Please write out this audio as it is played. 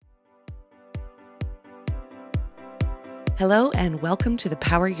Hello and welcome to the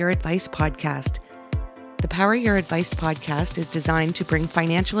Power Your Advice podcast. The Power Your Advice podcast is designed to bring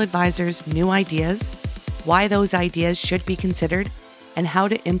financial advisors new ideas, why those ideas should be considered, and how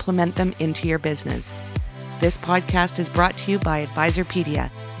to implement them into your business. This podcast is brought to you by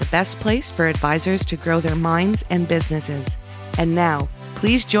Advisorpedia, the best place for advisors to grow their minds and businesses. And now,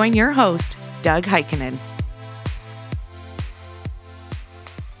 please join your host, Doug Heikkinen.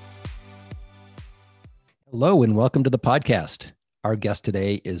 Hello and welcome to the podcast. Our guest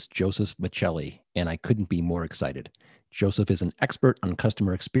today is Joseph Michelli, and I couldn't be more excited. Joseph is an expert on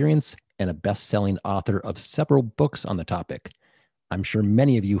customer experience and a best-selling author of several books on the topic. I'm sure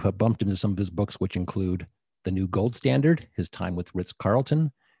many of you have bumped into some of his books, which include The New Gold Standard, his time with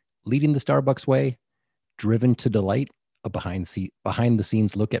Ritz-Carlton, Leading the Starbucks Way, Driven to Delight, a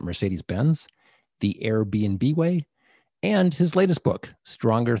behind-the-scenes look at Mercedes-Benz, The Airbnb Way, and his latest book,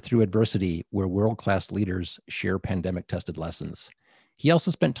 Stronger Through Adversity, where world-class leaders share pandemic-tested lessons. He also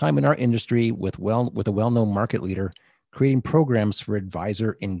spent time in our industry with a well-known market leader, creating programs for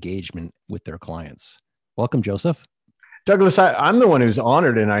advisor engagement with their clients. Welcome, Joseph. Douglas, I'm the one who's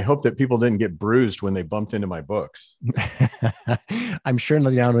honored, and I hope that people didn't get bruised when they bumped into my books. I'm sure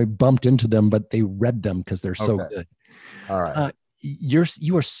not only bumped into them, but they read them because they're so good. All right.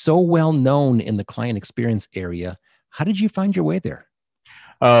 You are so well known in the client experience area. How did you find your way there?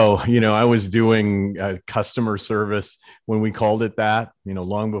 Oh, I was doing customer service when we called it that,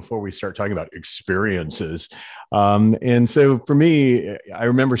 long before we start talking about experiences. And so for me, I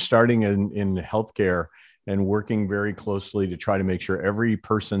remember starting in healthcare and working very closely to try to make sure every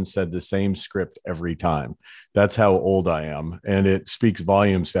person said the same script every time. That's how old I am. And it speaks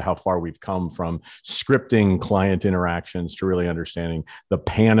volumes to how far we've come from scripting client interactions to really understanding the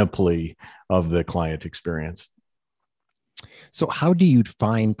panoply of the client experience. So how do you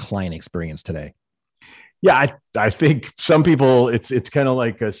find client experience today? Yeah, I think some people, it's kind of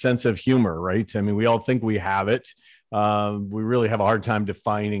like a sense of humor, right? I mean, we all think we have it. We really have a hard time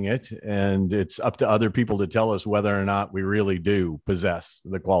defining it, and it's up to other people to tell us whether or not we really do possess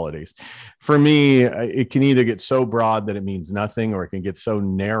the qualities. For me, it can either get so broad that it means nothing, or it can get so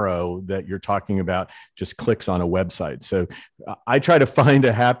narrow that you're talking about just clicks on a website. So I try to find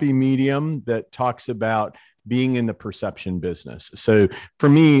a happy medium that talks about being in the perception business. So for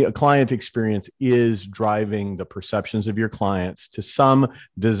me, a client experience is driving the perceptions of your clients to some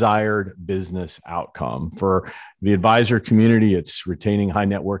desired business outcome. For the advisor community, it's retaining high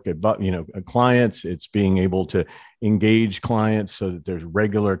network clients. It's being able to engage clients so that there's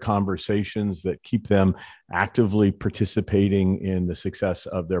regular conversations that keep them actively participating in the success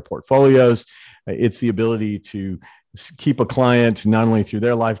of their portfolios. It's the ability to keep a client not only through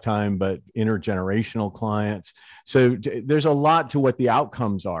their lifetime, but intergenerational clients. So there's a lot to what the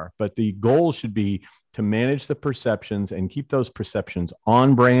outcomes are, but the goal should be to manage the perceptions and keep those perceptions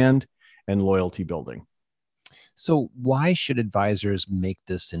on brand and loyalty building. So why should advisors make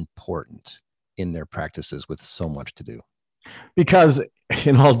this important in their practices with so much to do? Because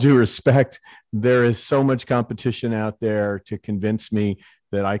in all due respect, there is so much competition out there to convince me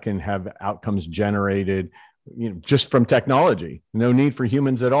that I can have outcomes generated just from technology. No need for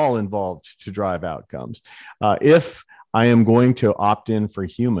humans at all involved to drive outcomes. If I am going to opt in for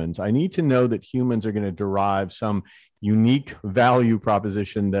humans, I need to know that humans are going to derive some unique value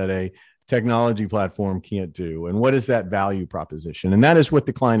proposition that a technology platform can't do. And what is that value proposition? And that is what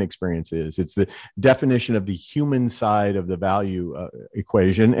the client experience is. It's the definition of the human side of the value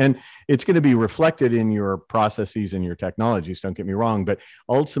equation. And it's going to be reflected in your processes and your technologies, don't get me wrong. But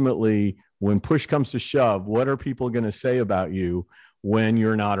ultimately, when push comes to shove, what are people going to say about you when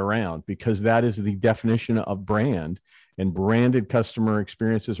you're not around? Because that is the definition of brand, and branded customer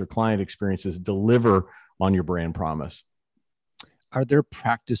experiences or client experiences deliver on your brand promise. Are there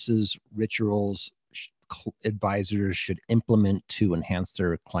practices, rituals, advisors should implement to enhance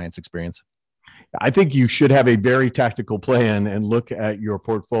their client's experience? I think you should have a very tactical plan and look at your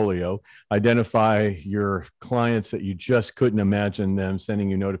portfolio, identify your clients that you just couldn't imagine them sending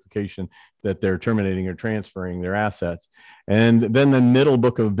you notification that they're terminating or transferring their assets. And then the middle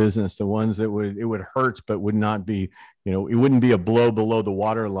book of business, the ones that it would hurt, but would not be, it wouldn't be a blow below the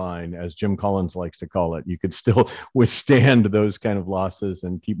waterline, as Jim Collins likes to call it. You could still withstand those kind of losses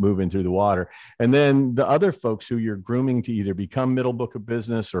and keep moving through the water. And then the other folks who you're grooming to either become middle book of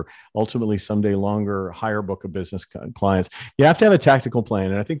business or ultimately someday longer, higher book of business clients, you have to have a tactical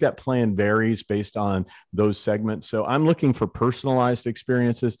plan. And I think that plan varies based on those segments. So I'm looking for personalized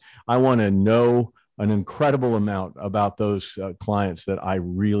experiences. I want to know an incredible amount about those clients that I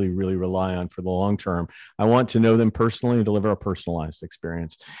really, really rely on for the long term. I want to know them personally and deliver a personalized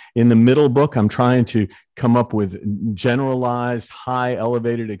experience. In the middle book, I'm trying to come up with generalized, high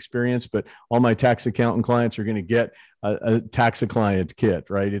elevated experience, but all my tax accountant clients are going to get a tax a client kit,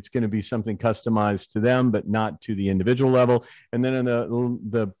 right? It's going to be something customized to them, but not to the individual level. And then in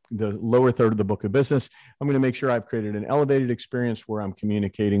the lower third of the book of business, I'm going to make sure I've created an elevated experience where I'm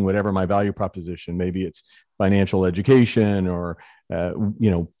communicating whatever my value proposition. Maybe it's financial education or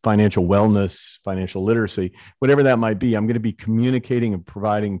financial wellness, financial literacy, whatever that might be. I'm going to be communicating and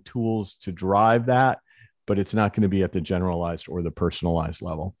providing tools to drive that, but it's not going to be at the generalized or the personalized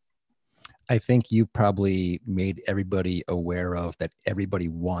level. I think you've probably made everybody aware of that everybody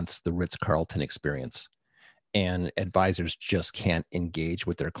wants the Ritz-Carlton experience, and advisors just can't engage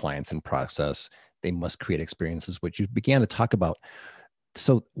with their clients in process. They must create experiences, which you began to talk about.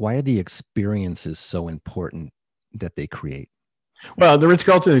 So why are the experiences so important that they create? Well, the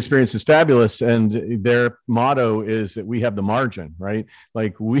Ritz-Carlton experience is fabulous, and their motto is that we have the margin, right?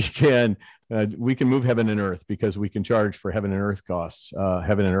 Like we can move heaven and earth because we can charge for heaven and earth costs,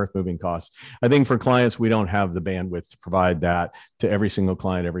 heaven and earth moving costs. I think for clients, we don't have the bandwidth to provide that to every single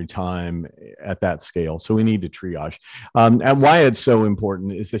client every time at that scale. So we need to triage. And why it's so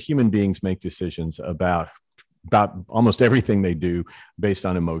important is that human beings make decisions about almost everything they do based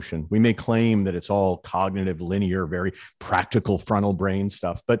on emotion. We may claim that it's all cognitive, linear, very practical frontal brain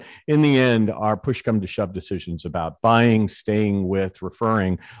stuff, but in the end, our push come to shove decisions about buying, staying with,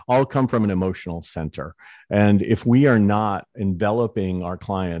 referring, all come from an emotional center. And if we are not enveloping our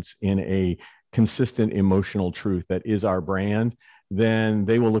clients in a consistent emotional truth that is our brand, then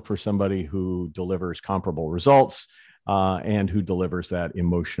they will look for somebody who delivers comparable results and who delivers that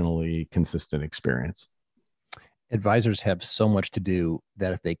emotionally consistent experience. Advisors have so much to do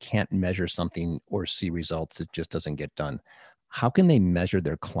that if they can't measure something or see results, it just doesn't get done. How can they measure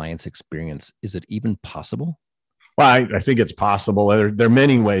their client's experience? Is it even possible? Well, I think it's possible. There are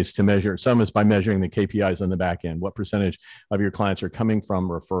many ways to measure. Some is by measuring the KPIs on the back end. What percentage of your clients are coming from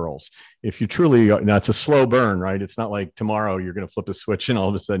referrals? If you truly, now it's a slow burn, right? It's not like tomorrow you're going to flip a switch and all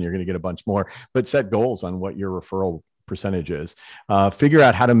of a sudden you're going to get a bunch more, but set goals on what your referral percentages. Figure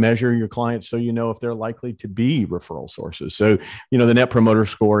out how to measure your clients so you know if they're likely to be referral sources. So, the Net Promoter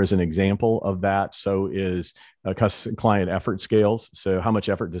Score is an example of that. So is client effort scales. So how much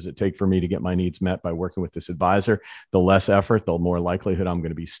effort does it take for me to get my needs met by working with this advisor? The less effort, the more likelihood I'm going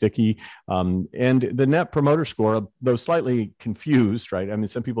to be sticky. And the Net Promoter Score, though slightly confused, right? I mean,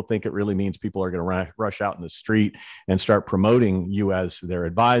 some people think it really means people are going to rush out in the street and start promoting you as their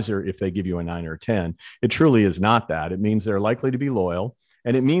advisor if they give you a 9 or a 10. It truly is not that. It means they're likely to be loyal.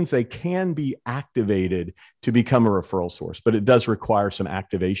 And it means they can be activated to become a referral source, but it does require some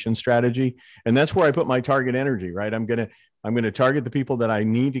activation strategy. And that's where I put my target energy, right? I'm going to target the people that I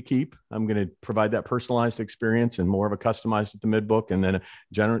need to keep. I'm going to provide that personalized experience and more of a customized at the mid book, and then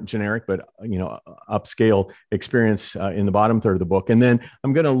a generic, but upscale experience in the bottom third of the book. And then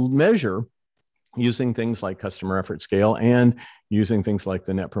I'm going to measure using things like customer effort scale and using things like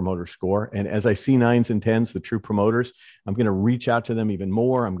the Net Promoter Score. And as I see 9s and 10s, the true promoters, I'm going to reach out to them even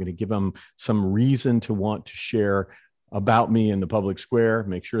more. I'm going to give them some reason to want to share about me in the public square,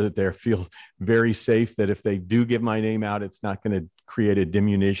 make sure that they feel very safe, that if they do give my name out, it's not going to create a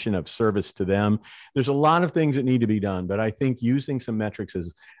diminution of service to them. There's a lot of things that need to be done, but I think using some metrics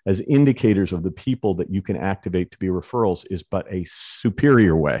as indicators of the people that you can activate to be referrals is but a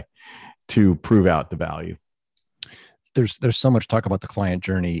superior way to prove out the value. There's so much talk about the client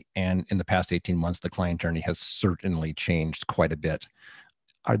journey, and in the past 18 months, the client journey has certainly changed quite a bit.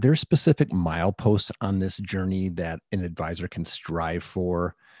 Are there specific mileposts on this journey that an advisor can strive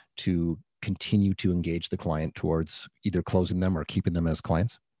for to continue to engage the client towards either closing them or keeping them as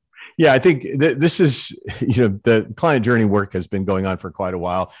clients? Yeah, I think this is, the client journey work has been going on for quite a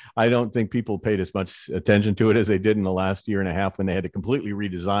while. I don't think people paid as much attention to it as they did in the last year and a half when they had to completely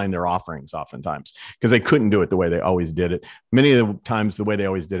redesign their offerings oftentimes because they couldn't do it the way they always did it. Many of the times, the way they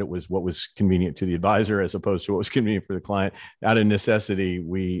always did it was what was convenient to the advisor as opposed to what was convenient for the client. Out of necessity,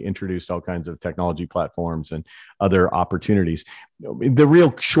 we introduced all kinds of technology platforms and other opportunities. The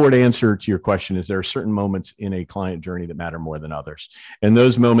real short answer to your question is there are certain moments in a client journey that matter more than others. And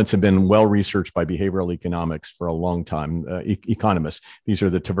those moments have been well researched by behavioral economics for a long time. Economists, these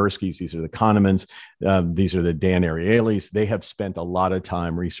are the Tversky's, these are the Kahnemans, these are the Dan Ariely's. They have spent a lot of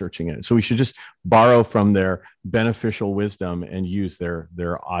time researching it. So we should just borrow from their beneficial wisdom and use their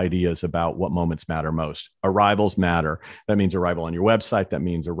ideas about what moments matter most. Arrivals matter. That means arrival on your website. That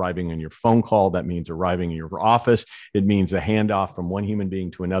means arriving on your phone call. That means arriving in your office. It means the handoff off from one human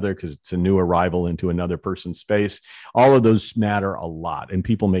being to another because it's a new arrival into another person's space. All of those matter a lot. And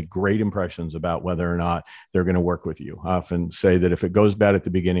people make great impressions about whether or not they're going to work with you. I often say that if it goes bad at the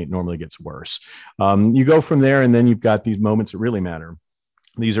beginning, it normally gets worse. You go from there, and then you've got these moments that really matter.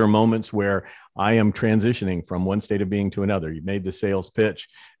 These are moments where I am transitioning from one state of being to another. You made the sales pitch,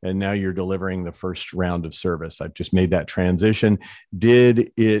 and now you're delivering the first round of service. I've just made that transition.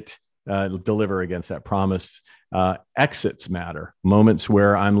 Did it deliver against that promise? Exits matter. Moments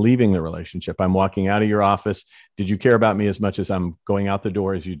where I'm leaving the relationship. I'm walking out of your office. Did you care about me as much as I'm going out the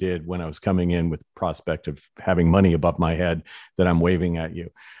door as you did when I was coming in with prospect of having money above my head that I'm waving at you?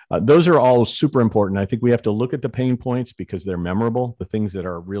 Those are all super important. I think we have to look at the pain points because they're memorable. The things that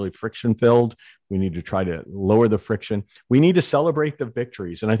are really friction filled, we need to try to lower the friction. We need to celebrate the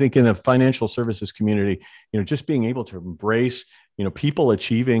victories. And I think in the financial services community, just being able to embrace people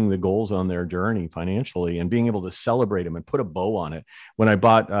achieving the goals on their journey financially and being able to celebrate them and put a bow on it. When I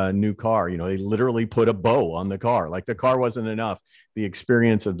bought a new car, they literally put a bow on the car. Like the car wasn't enough. The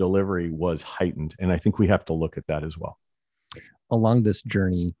experience of delivery was heightened. And I think we have to look at that as well. Along this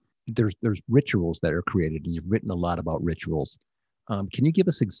journey, there's rituals that are created, and you've written a lot about rituals. Can you give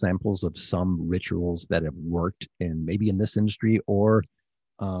us examples of some rituals that have worked in maybe in this industry or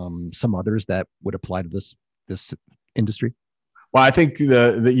some others that would apply to this industry? Well, I think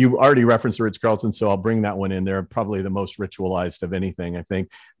that you already referenced Ritz-Carlton, so I'll bring that one in there. Probably the most ritualized of anything. I think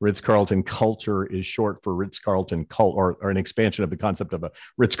Ritz-Carlton culture is short for Ritz-Carlton cult, or an expansion of the concept of a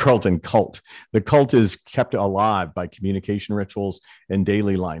Ritz-Carlton cult. The cult is kept alive by communication rituals and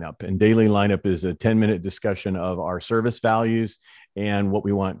daily lineup. And daily lineup is a 10-minute discussion of our service values and what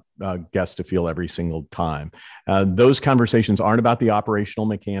we want guests to feel every single time. Those conversations aren't about the operational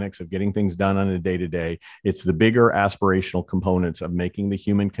mechanics of getting things done on a day-to-day. It's the bigger aspirational components of making the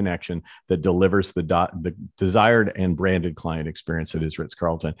human connection that delivers the desired and branded client experience that is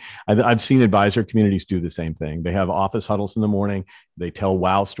Ritz-Carlton. I've seen advisor communities do the same thing. They have office huddles in the morning. They tell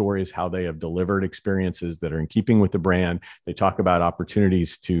wow stories, how they have delivered experiences that are in keeping with the brand. They talk about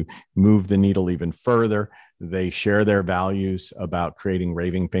opportunities to move the needle even further. They share their values about creating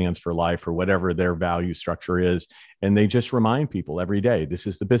raving fans for life or whatever their value structure is. And they just remind people every day, this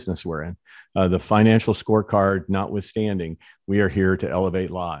is the business we're in. The financial scorecard notwithstanding, we are here to elevate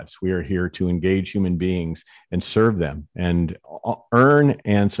lives. We are here to engage human beings and serve them and earn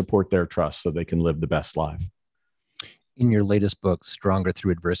and support their trust so they can live the best life. In your latest book, Stronger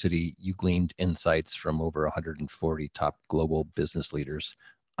Through Adversity, you gleaned insights from over 140 top global business leaders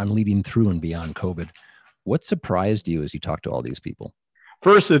on leading through and beyond COVID. What surprised you as you talked to all these people?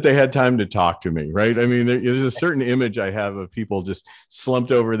 First, that they had time to talk to me, right? I mean, there's a certain image I have of people just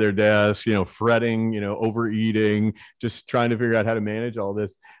slumped over their desk, fretting, overeating, just trying to figure out how to manage all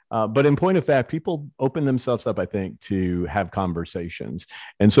this. But in point of fact, people open themselves up, I think, to have conversations.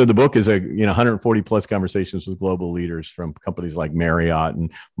 And so the book is 140 plus conversations with global leaders from companies like Marriott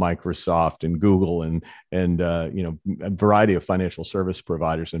and Microsoft and Google and a variety of financial service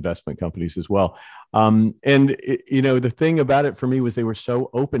providers, investment companies as well. The thing about it for me was they were so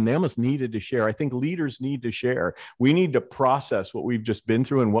open. They almost needed to share. I think leaders need to share. We need to process what we've just been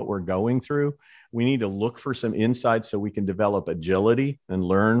through and what we're going through. We need to look for some insights so we can develop agility and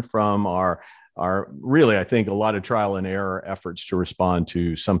learn from our really, I think, a lot of trial and error efforts to respond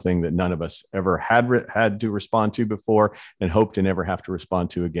to something that none of us ever had to respond to before and hope to never have to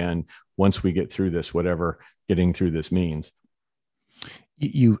respond to again once we get through this, whatever getting through this means.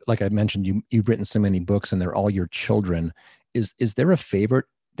 You, like I mentioned, you've written so many books and they're all your children. Is there a favorite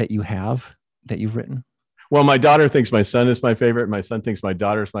that you have that you've written? Well, my daughter thinks my son is my favorite. My son thinks my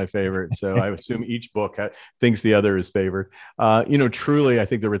daughter is my favorite. So I assume each book thinks the other is favored. Truly, I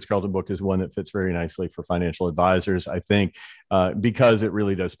think the Ritz-Carlton book is one that fits very nicely for financial advisors. I think because it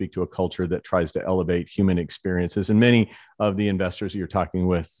really does speak to a culture that tries to elevate human experiences. And many of the investors you're talking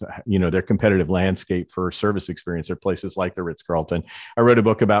with, their competitive landscape for service experience are places like the Ritz-Carlton. I wrote a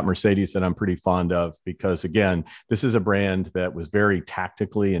book about Mercedes that I'm pretty fond of because, again, this is a brand that was very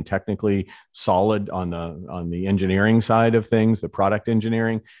tactically and technically solid on the engineering side of things, the product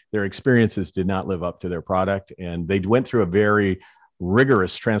engineering. Their experiences did not live up to their product. And they went through a very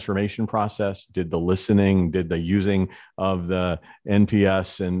rigorous transformation process, did the listening, did the using of the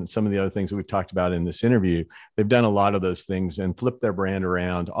NPS and some of the other things that we've talked about in this interview. They've done a lot of those things and flipped their brand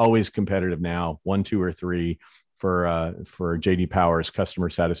around, always competitive now, 1, 2, or 3 for J.D. Power's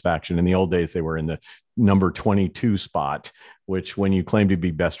customer satisfaction. In the old days, they were in the number 22 spot, which when you claim to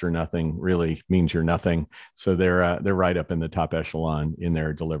be best or nothing really means you're nothing. So they're right up in the top echelon in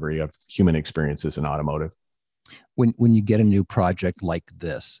their delivery of human experiences in automotive. When you get a new project like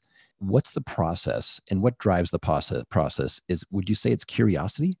this, what's the process and what drives the process is, would you say it's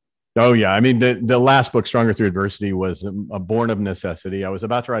curiosity? Oh yeah. I mean, the last book, Stronger Through Adversity, was a born of necessity. I was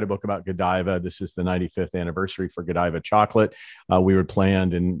about to write a book about Godiva. This is the 95th anniversary for Godiva chocolate. We were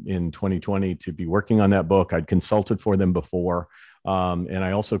planned in 2020 to be working on that book. I'd consulted for them before. And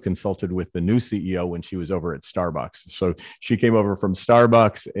I also consulted with the new CEO when she was over at Starbucks. So she came over from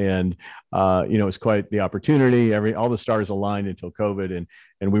Starbucks, and it was quite the opportunity. All the stars aligned until COVID,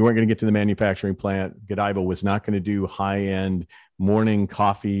 and we weren't going to get to the manufacturing plant. Godiva was not going to do high-end morning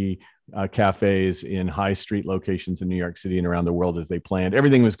coffee cafes in high street locations in New York City and around the world as they planned.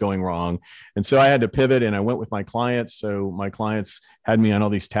 Everything was going wrong. And so I had to pivot, and I went with my clients. So my clients had me on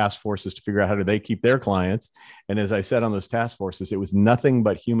all these task forces to figure out how do they keep their clients. And as I said on those task forces, it was nothing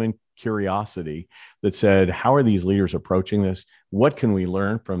but human curiosity that said, how are these leaders approaching this? What can we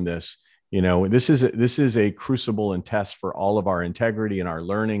learn from this? This is a crucible and test for all of our integrity and our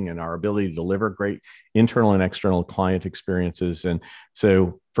learning and our ability to deliver great internal and external client experiences. And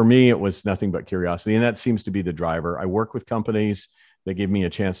so for me, it was nothing but curiosity. And that seems to be the driver. I work with companies that give me a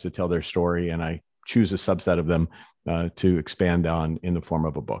chance to tell their story, and I choose a subset of them to expand on in the form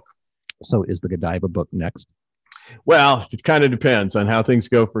of a book. So is the Godiva book next? Well, it kind of depends on how things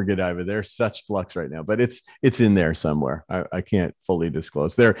go for Godiva. There's such flux right now, but it's in there somewhere. I can't fully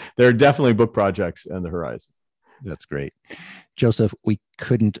disclose. There are definitely book projects on the horizon. That's great. Joseph, we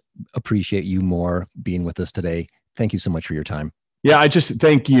couldn't appreciate you more being with us today. Thank you so much for your time. Yeah, I just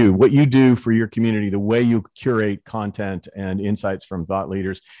thank you. What you do for your community, the way you curate content and insights from thought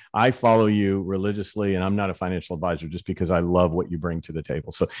leaders. I follow you religiously, and I'm not a financial advisor just because I love what you bring to the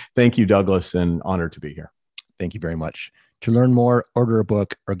table. So thank you, Douglas, and honored to be here. Thank you very much. To learn more, order a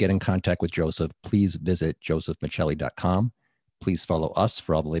book, or get in contact with Joseph, please visit josephmichelli.com. Please follow us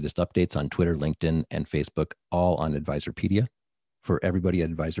for all the latest updates on Twitter, LinkedIn, and Facebook, all on Advisorpedia. For everybody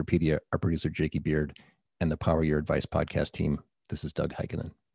at Advisorpedia, our producer, Jakey Beard, and the Power Your Advice podcast team, this is Doug Heikkinen.